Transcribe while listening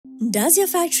Does your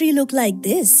factory look like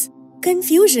this?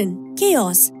 Confusion,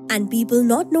 chaos, and people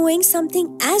not knowing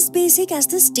something as basic as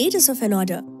the status of an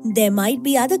order. There might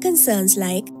be other concerns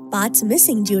like parts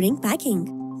missing during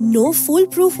packing, no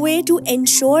foolproof way to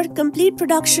ensure complete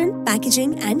production,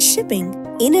 packaging, and shipping,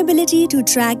 inability to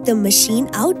track the machine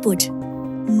output,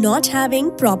 not having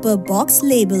proper box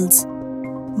labels,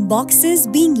 boxes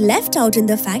being left out in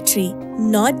the factory,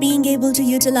 not being able to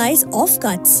utilize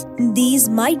offcuts. These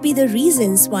might be the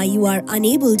reasons why you are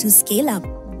unable to scale up.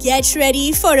 Get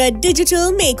ready for a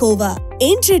digital makeover.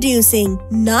 Introducing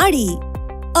Naadi,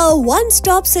 a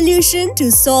one-stop solution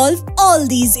to solve all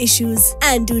these issues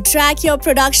and to track your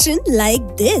production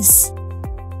like this.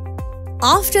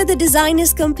 After the design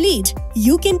is complete,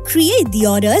 you can create the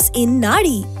orders in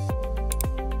Naadi.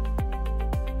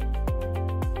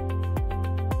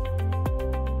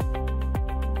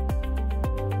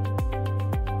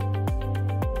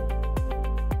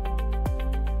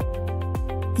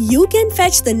 You can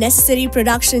fetch the necessary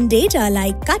production data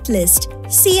like cut list,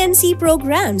 CNC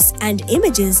programs, and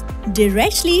images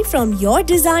directly from your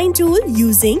design tool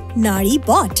using Naadi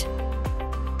Bot.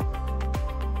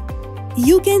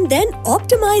 You can then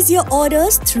optimize your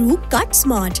orders through Cut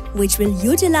Smart, which will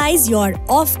utilize your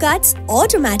offcuts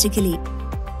automatically.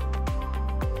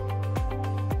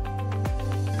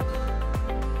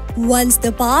 Once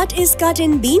the part is cut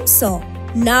in beam saw,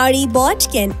 Naadi Bot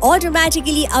can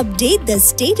automatically update the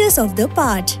status of the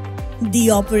part. The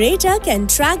operator can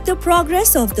track the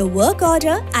progress of the work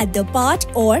order at the part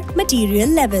or material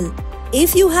level.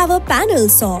 If you have a panel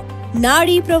saw,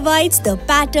 Naadi provides the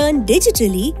pattern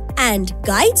digitally and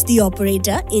guides the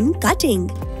operator in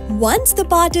cutting. Once the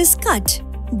part is cut,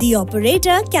 the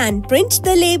operator can print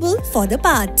the label for the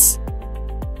parts.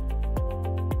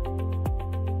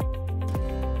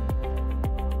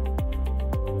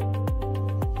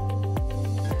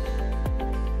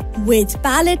 With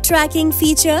pallet tracking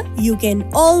feature, you can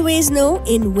always know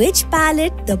in which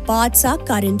pallet the parts are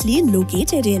currently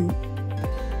located in.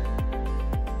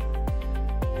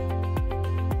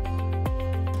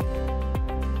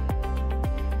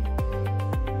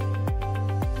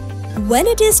 When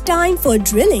it is time for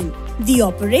drilling, the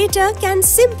operator can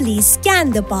simply scan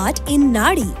the part in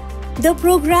Naadi. The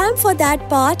program for that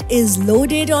part is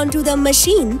loaded onto the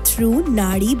machine through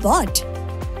Naadi Bot.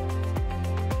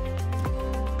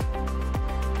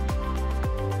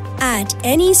 At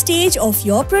any stage of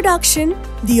your production,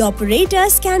 the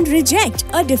operators can reject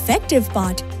a defective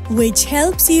part, which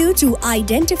helps you to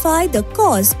identify the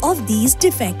cause of these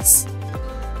defects.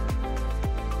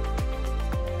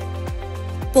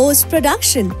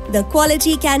 Post-production, the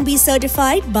quality can be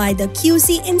certified by the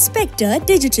QC inspector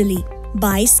digitally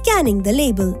by scanning the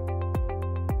label.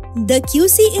 The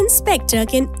QC inspector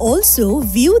can also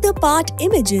view the part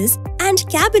images and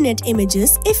cabinet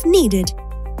images if needed.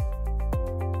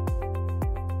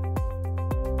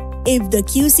 If the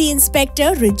QC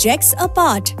inspector rejects a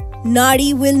part,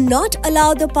 Naadi will not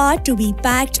allow the part to be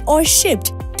packed or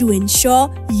shipped to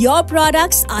ensure your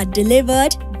products are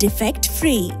delivered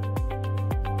defect-free.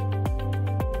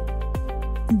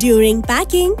 During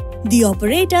packing, the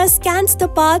operator scans the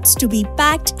parts to be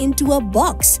packed into a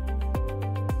box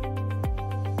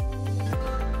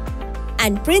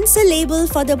and prints a label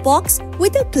for the box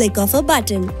with a click of a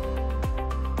button.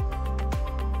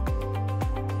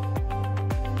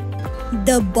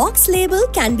 The box label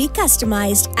can be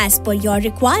customized as per your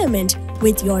requirement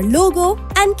with your logo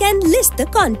and can list the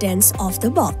contents of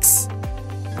the box.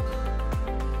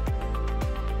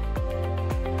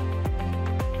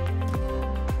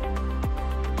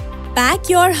 Pack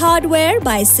your hardware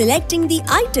by selecting the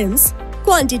items,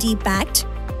 quantity packed,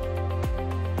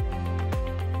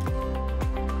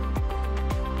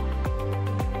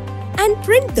 and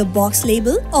print the box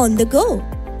label on the go.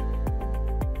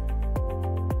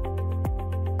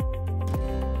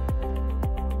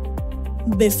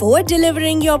 Before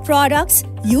delivering your products,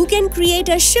 you can create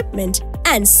a shipment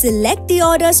and select the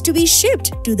orders to be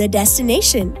shipped to the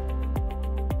destination.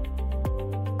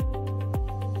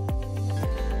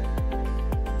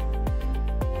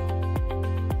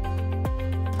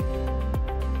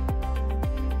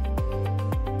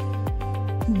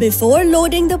 Before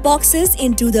loading the boxes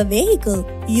into the vehicle,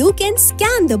 you can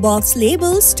scan the box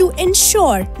labels to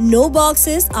ensure no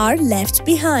boxes are left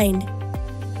behind.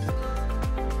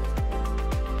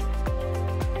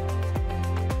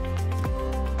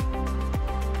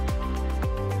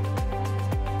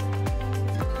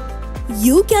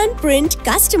 You can print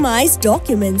customized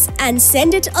documents and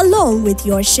send it along with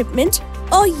your shipment,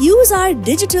 or use our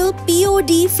digital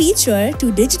POD feature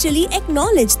to digitally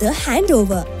acknowledge the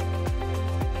handover.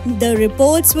 The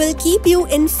reports will keep you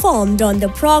informed on the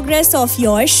progress of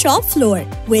your shop floor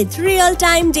with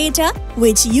real-time data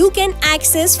which you can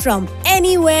access from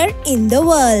anywhere in the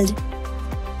world.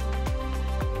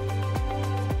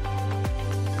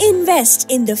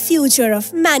 Invest in the future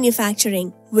of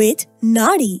manufacturing with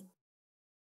Naadi.